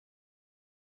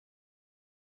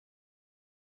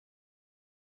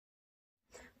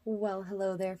Well,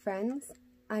 hello there, friends.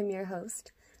 I'm your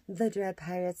host, the Dread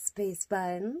Pirate Space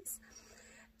Buns,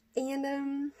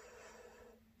 and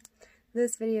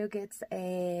this video gets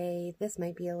this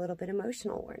might be a little bit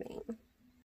emotional warning.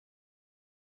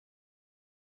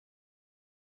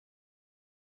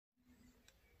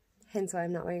 Hence why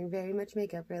I'm not wearing very much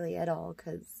makeup really at all,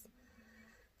 because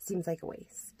it seems like a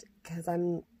waste. Because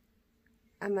I'm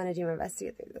gonna do my best to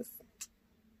get through this.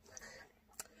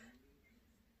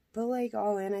 But like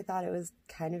all in, I thought it was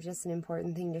kind of just an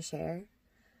important thing to share.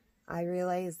 I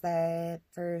realized that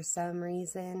for some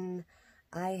reason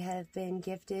I have been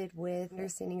gifted with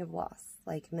understanding of loss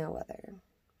like no other.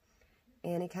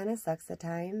 And it kind of sucks at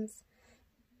times.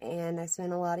 And I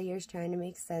spent a lot of years trying to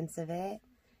make sense of it.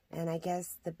 And I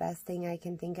guess the best thing I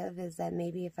can think of is that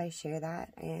maybe if I share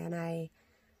that and I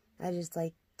just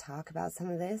like talk about some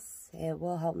of this, it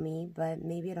will help me, but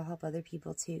maybe it'll help other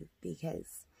people too,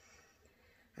 because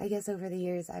I guess over the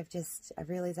years I've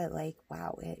realized that, like,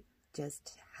 wow, it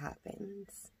just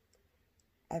happens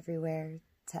everywhere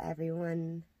to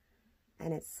everyone,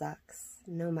 and it sucks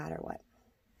no matter what.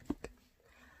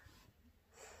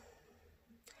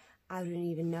 I don't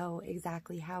even know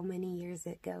exactly how many years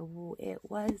ago it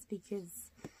was,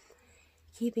 because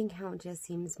keeping count just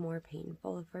seems more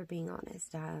painful, if we're being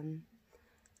honest. I'm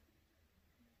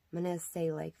gonna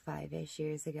say like 5-ish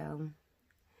years ago.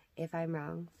 If I'm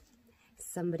wrong,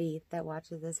 somebody that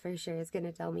watches this for sure is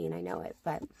gonna tell me, and I know it,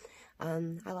 but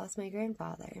I lost my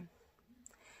grandfather,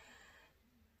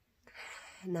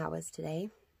 and that was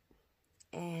today.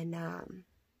 And that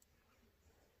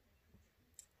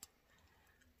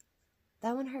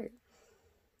one hurt.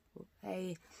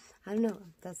 I don't know,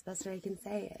 that's the best way I can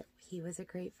say it. He was a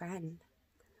great friend.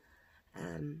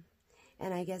 And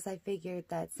I guess I figured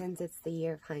that since it's the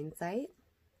year of hindsight,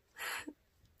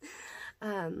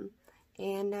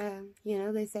 you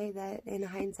know, they say that in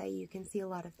hindsight you can see a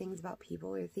lot of things about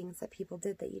people, or things that people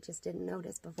did that you just didn't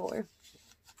notice before.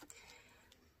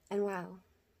 And wow,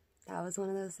 that was one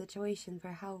of those situations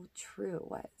where how true it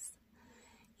was.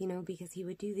 You know, because he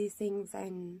would do these things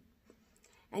and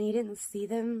you didn't see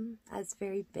them as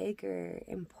very big or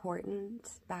important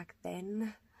back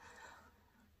then.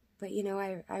 But, you know,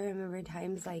 I remember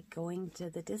times like going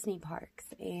to the Disney parks,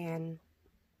 and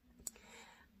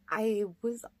I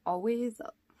was always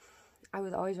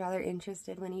rather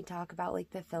interested when he'd talk about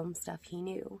like the film stuff he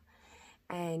knew,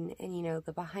 and you know,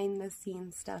 the behind the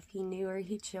scenes stuff he knew, or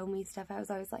he'd show me stuff. I was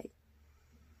always like,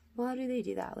 well, how do they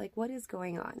do that? Like, what is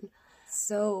going on?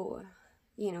 So,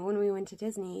 you know, when we went to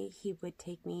Disney, he would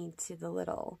take me to the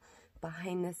little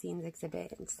behind the scenes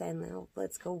exhibit and say,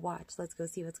 let's go watch, let's go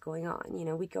see what's going on. You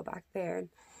know, we'd go back there and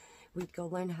we'd go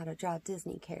learn how to draw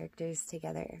Disney characters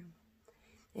together.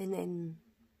 And then,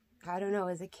 I don't know,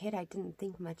 as a kid, I didn't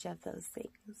think much of those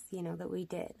things, you know, that we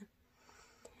did.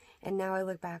 And now I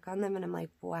look back on them and I'm like,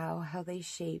 wow, how they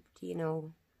shaped, you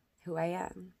know, who I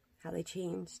am, how they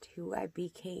changed who I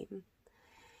became.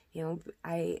 You know,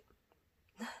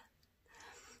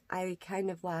 I kind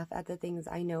of laugh at the things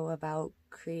I know about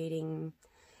creating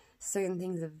certain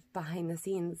things of behind the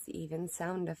scenes, even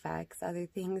sound effects, other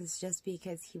things, just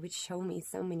because he would show me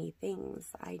so many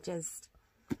things. I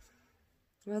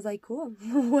was like, cool,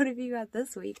 what have you got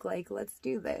this week? Like, let's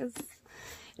do this.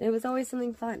 And it was always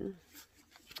something fun.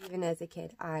 Even as a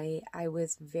kid, I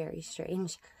was very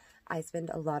strange. I spent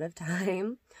a lot of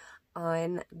time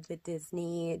on the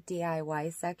Disney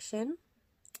DIY section.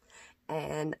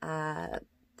 And,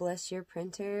 bless your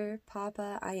printer,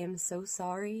 Papa. I am so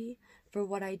sorry for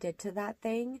what I did to that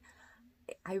thing.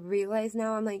 I realize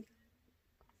now, I'm like,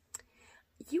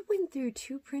 you went through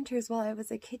 2 printers while I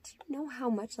was a kid. Do you know how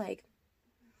much, like,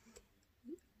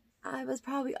 I was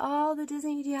probably all the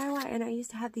Disney DIY, and I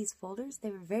used to have these folders. They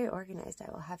were very organized,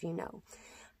 I will have you know,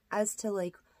 as to,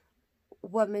 like,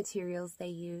 what materials they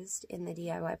used in the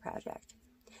DIY project.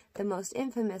 The most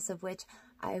infamous of which,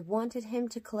 I wanted him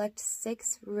to collect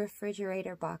 6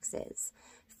 refrigerator boxes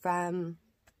from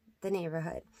the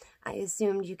neighborhood. I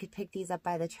assumed you could pick these up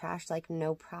by the trash, like,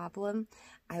 no problem.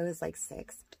 I was like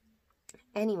 6.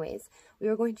 Anyways, we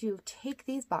were going to take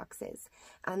these boxes,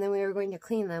 and then we were going to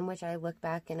clean them, which I look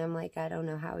back and I'm like, I don't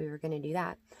know how we were going to do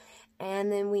that.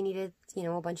 And then we needed, you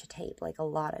know, a bunch of tape, like a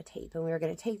lot of tape, and we were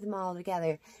going to take them all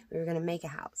together. We were going to make a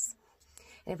house.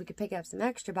 And if we could pick up some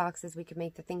extra boxes, we could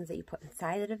make the things that you put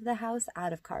inside of the house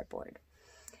out of cardboard.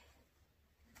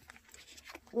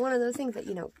 One of those things that,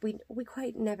 you know, we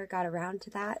quite never got around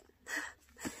to that.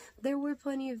 There were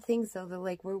plenty of things, though, that,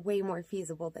 like, were way more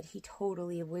feasible, that he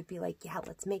totally would be like, yeah,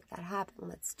 let's make that happen.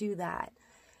 Let's do that.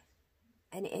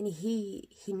 And he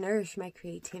nourished my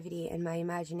creativity and my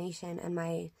imagination and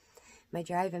my my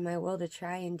drive and my will to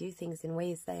try and do things in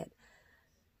ways that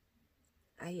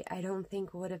I don't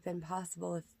think would have been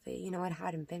possible if, you know, it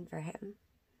hadn't been for him.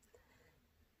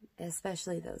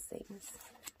 Especially those things.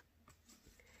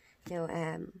 You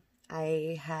know,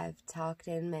 I have talked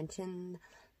and mentioned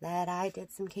that I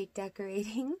did some cake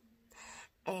decorating,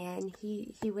 and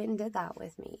he went and did that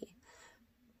with me.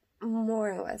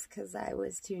 More or less because I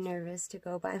was too nervous to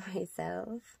go by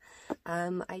myself.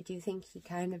 I do think he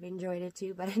kind of enjoyed it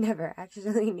too, but I never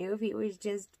actually knew if he was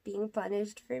just being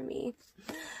punished for me.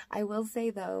 I will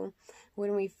say though,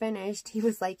 when we finished, he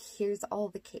was like, here's all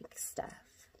the cake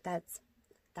stuff. That's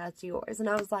yours. And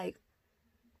I was like,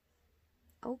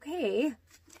 okay.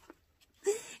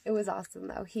 It was awesome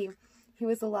though. He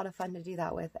was a lot of fun to do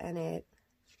that with, and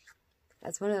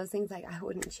that's one of those things like I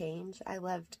wouldn't change. I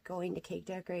loved going to cake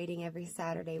decorating every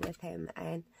Saturday with him,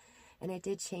 and it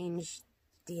did change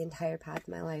the entire path of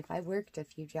my life. I worked a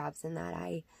few jobs in that.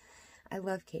 I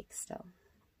love cake still,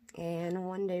 and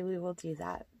one day we will do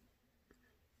that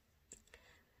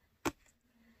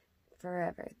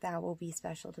forever. That will be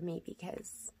special to me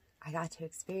because I got to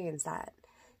experience that.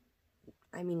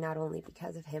 I mean, not only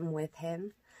because of him, with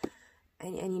him.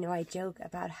 And you know, I joke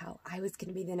about how I was going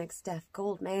to be the next Steph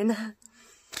Goldman.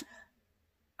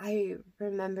 I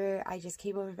remember I just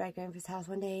came over to my grandpa's house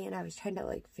one day and I was trying to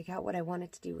like figure out what I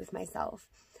wanted to do with myself.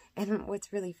 And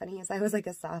what's really funny is I was like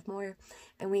a sophomore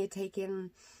and we had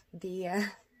taken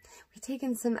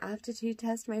some aptitude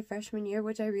test my freshman year,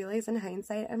 which I realized in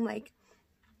hindsight, I'm like,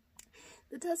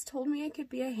 the test told me I could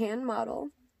be a hand model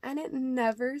and it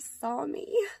never saw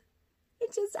me.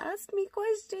 It just asked me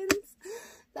questions.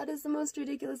 That is the most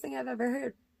ridiculous thing I've ever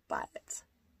heard, but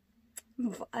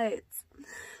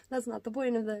that's not the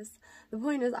point of this. The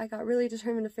point is I got really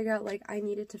determined to figure out, like, I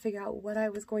needed to figure out what I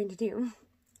was going to do.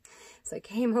 So I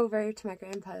came over to my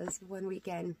grandpa's one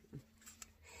weekend,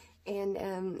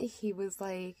 and he was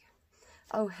like,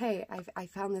 oh, hey, I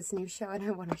found this new show and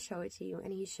I want to show it to you,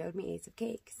 and he showed me Ace of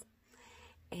Cakes.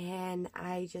 And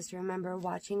I just remember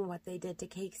watching what they did to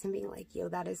cakes and being like, yo,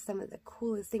 that is some of the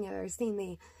coolest thing I've ever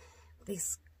seen. They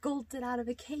sculpted out of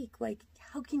a cake. Like,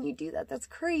 how can you do that? That's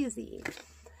crazy.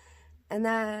 And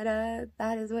that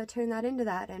is what turned that into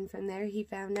that. And from there, he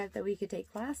found out that we could take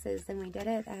classes, and we did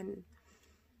it.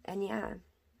 And yeah,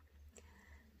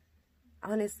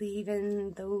 honestly,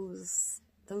 even those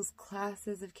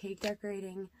classes of cake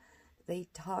decorating, they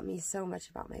taught me so much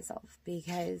about myself,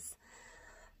 because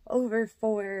over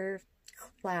 4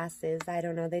 classes, I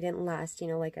don't know, they didn't last, you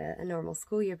know, like a normal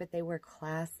school year, but they were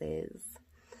classes.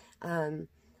 I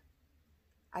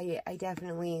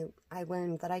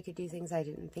learned that I could do things I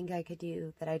didn't think I could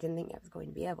do, that I didn't think I was going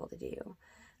to be able to do.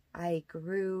 I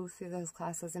grew through those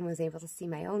classes and was able to see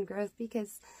my own growth,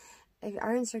 because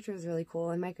our instructor was really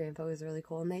cool and my grandpa was really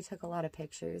cool, and they took a lot of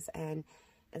pictures, and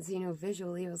so, you know,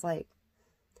 visually it was like,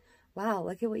 wow,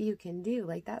 look at what you can do.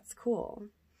 Like, that's cool.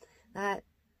 That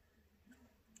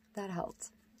helped.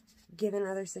 Given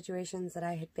other situations that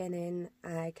I had been in,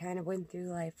 I kind of went through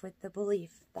life with the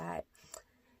belief that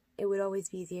it would always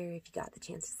be easier if you got the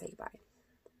chance to say goodbye.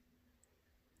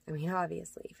 I mean,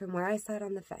 obviously, from where I sat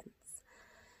on the fence,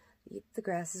 the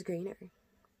grass is greener.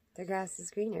 The grass is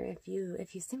greener if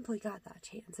you simply got that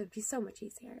chance. It would be so much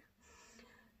easier.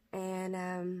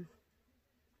 And,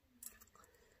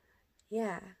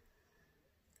 yeah,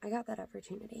 I got that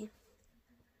opportunity.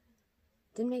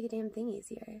 Didn't make a damn thing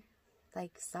easier.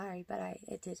 Like, sorry, but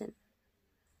it didn't.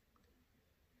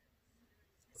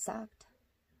 It sucked.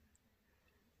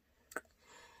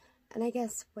 And I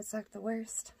guess what sucked the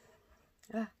worst,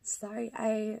 sorry,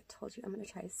 I told you I'm going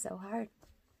to try so hard,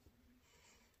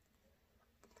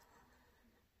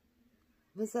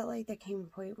 was that, like, there came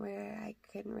a point where I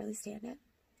couldn't really stand it,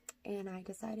 and I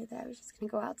decided that I was just going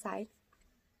to go outside.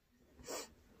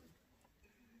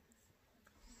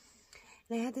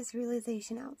 And I had this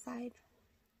realization outside,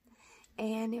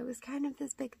 and it was kind of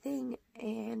this big thing,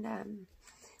 and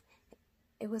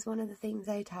it was one of the things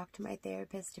I talked to my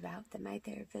therapist about, that my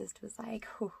therapist was like,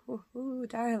 ooh,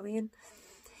 darling,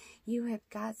 you have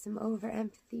got some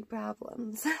over-empathy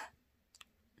problems.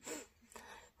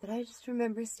 But I just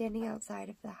remember standing outside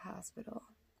of the hospital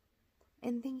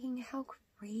and thinking how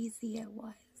crazy it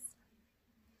was.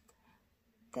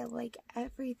 That, like,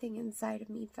 everything inside of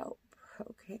me felt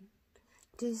broken,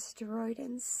 destroyed,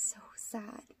 and so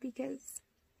sad, because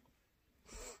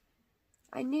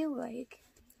I knew, like,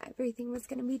 everything was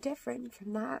going to be different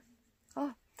from that.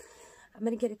 Oh, I'm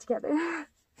going to get it together.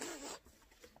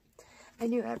 I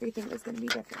knew everything was going to be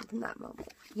different from that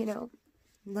moment, you know?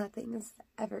 Nothing is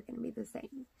ever going to be the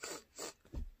same.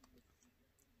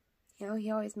 You know, he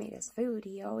always made us food.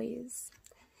 He always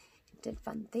did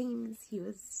fun things. He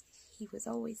was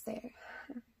always there.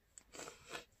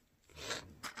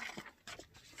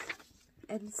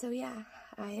 And so yeah,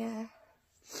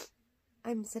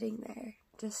 I'm sitting there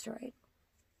destroyed,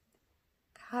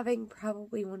 having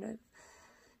probably one of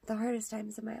the hardest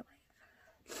times of my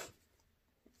life.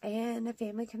 And a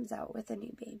family comes out with a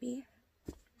new baby,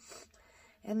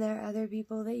 and there are other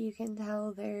people that you can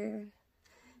tell they're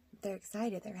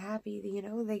excited, they're happy, you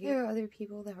know. There are other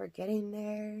people that were getting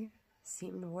there,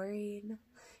 seemed worried,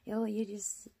 you know.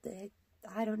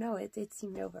 I don't know, it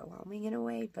seemed overwhelming in a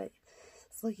way, but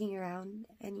it's looking around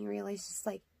and you realize just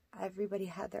like everybody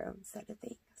had their own set of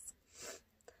things.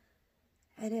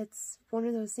 And it's one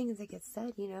of those things that gets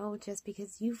said, you know, just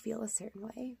because you feel a certain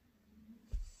way,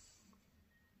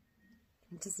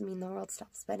 it doesn't mean the world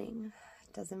stops spinning.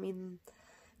 It doesn't mean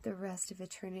the rest of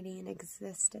eternity and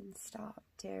existence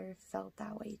stopped or felt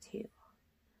that way too.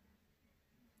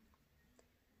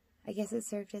 I guess it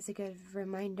served as a good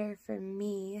reminder for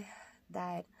me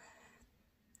that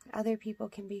other people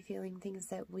can be feeling things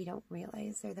that we don't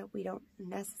realize or that we don't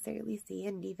necessarily see,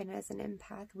 and even as an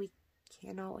empath, we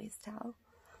can't always tell.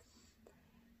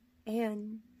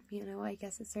 And, you know, I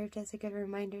guess it served as a good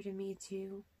reminder to me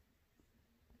too.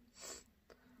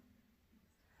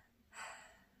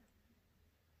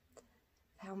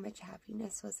 How much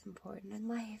happiness was important in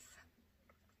life.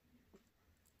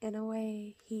 In a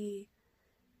way, he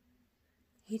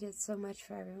did so much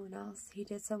for everyone else. He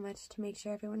did so much to make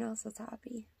sure everyone else was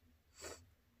happy.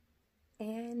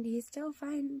 And he still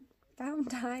found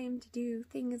time to do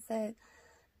things that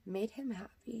made him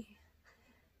happy,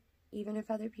 even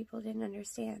if other people didn't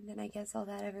understand. And I guess all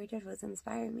that ever did was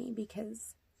inspire me,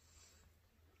 because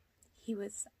he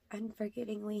was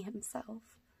unforgivingly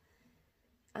himself,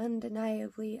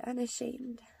 undeniably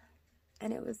unashamed,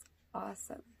 and it was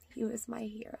awesome. He was my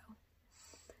hero,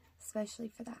 especially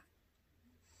for that.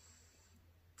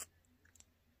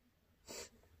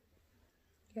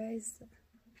 Guys,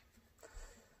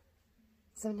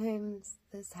 sometimes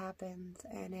this happens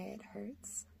and it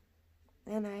hurts,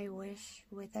 and I wish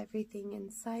with everything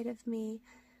inside of me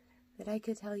that I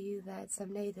could tell you that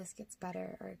someday this gets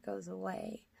better or it goes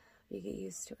away, or you get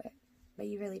used to it, but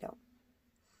you really don't.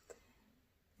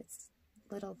 It's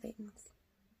little things,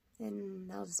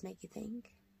 and they'll just make you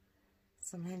think.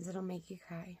 Sometimes it'll make you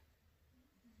cry,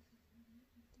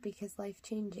 because life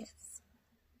changes.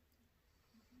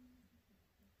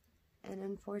 And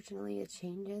unfortunately it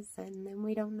changes, and then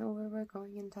we don't know where we're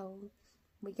going until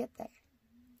we get there.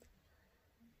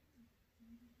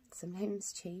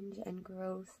 Sometimes change and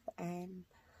growth and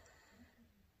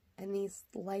these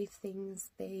life things,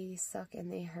 they suck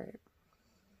and they hurt.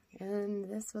 And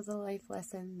this was a life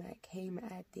lesson that came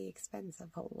at the expense of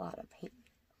a lot of pain,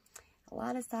 a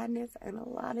lot of sadness, and a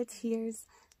lot of tears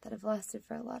that have lasted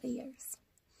for a lot of years.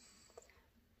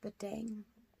 But dang,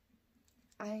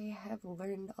 I have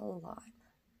learned a lot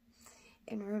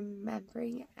in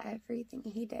remembering everything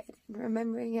he did, and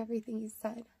remembering everything he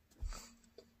said.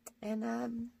 And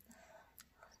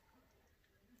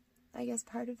I guess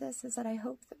part of this is that I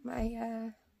hope that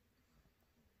my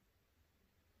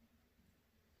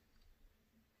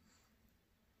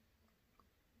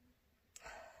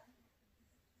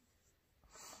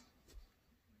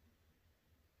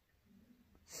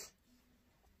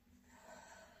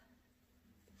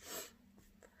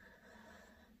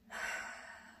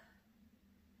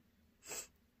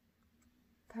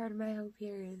part of my hope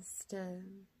here is to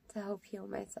help heal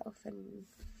myself and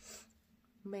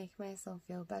make myself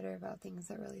feel better about things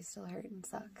that really still hurt and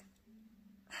suck.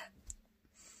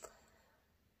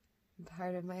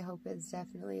 Part of my hope is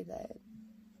definitely that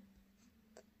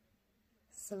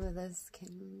some of this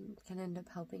can end up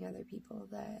helping other people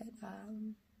that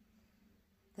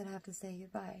have to say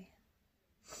goodbye.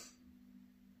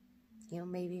 You know,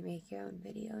 maybe make your own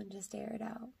video and just air it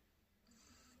out.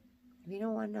 If you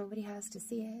don't want, nobody has to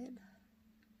see it.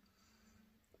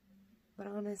 But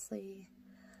honestly,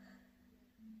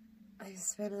 I've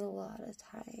spent a lot of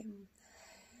time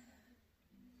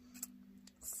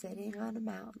sitting on a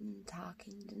mountain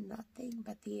talking to nothing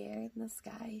but the air and the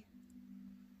sky,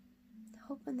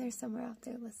 hoping there's somewhere out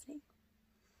there listening,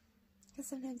 because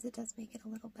sometimes it does make it a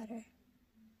little better.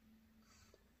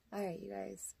 Alright, you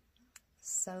guys,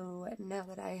 so now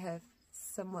that I have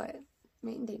somewhat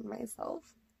maintained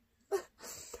myself,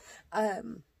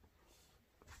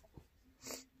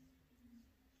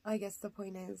 I guess the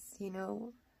point is, you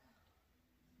know,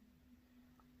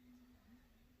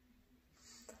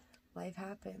 life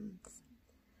happens,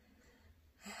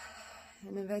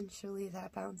 and eventually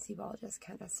that bouncy ball just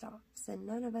kind of stops, and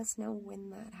none of us know when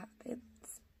that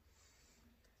happens.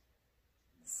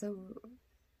 So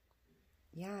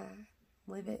yeah,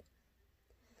 live it.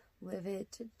 Live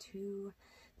it to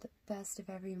the best of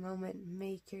every moment.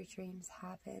 Make your dreams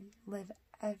happen. Live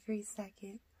every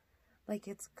second like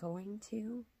it's going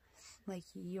to, like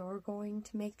you're going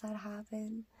to make that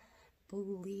happen.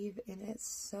 Believe in it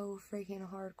so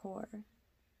freaking hardcore.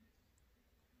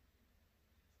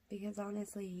 Because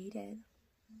honestly, he did.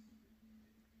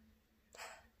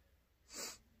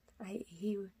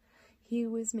 He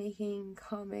was making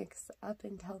comics up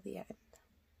until the end.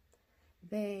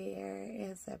 There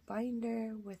is a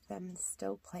binder with them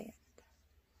still planned.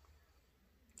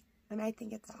 And I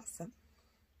think it's awesome.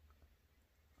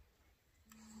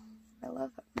 I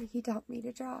love him. He taught me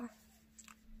to draw.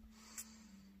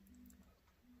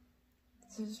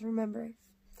 So just remember,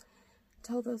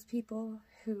 tell those people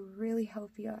who really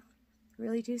help you out,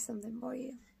 really do something for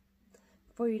you,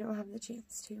 before you don't have the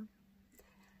chance to.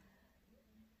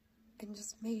 And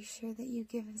just make sure that you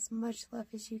give as much love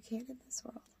as you can in this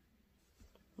world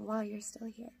while you're still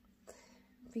here.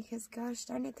 Because gosh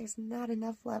darn it, there's not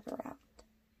enough love around.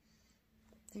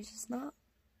 There's just not.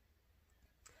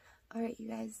 Alright, you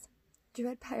guys.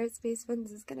 Dread Pirate Space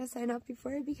Funds is gonna sign off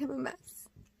before I become a mess.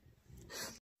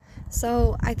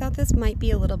 So I thought this might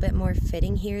be a little bit more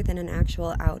fitting here than an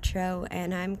actual outro,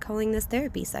 and I'm calling this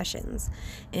therapy sessions.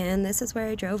 And this is where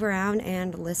I drove around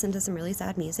and listened to some really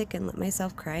sad music and let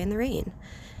myself cry in the rain.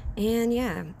 And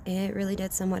yeah, it really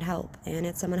did somewhat help, and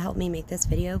it somewhat helped me make this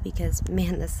video because,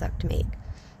 man, this sucked to make.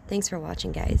 Thanks for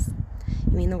watching, guys.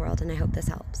 You mean the world, and I hope this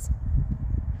helps.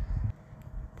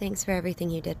 Thanks for everything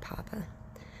you did, Papa.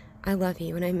 I love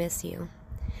you and I miss you,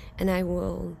 and I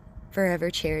will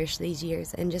forever cherish these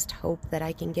years and just hope that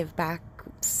I can give back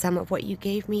some of what you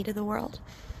gave me to the world.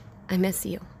 I miss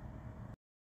you.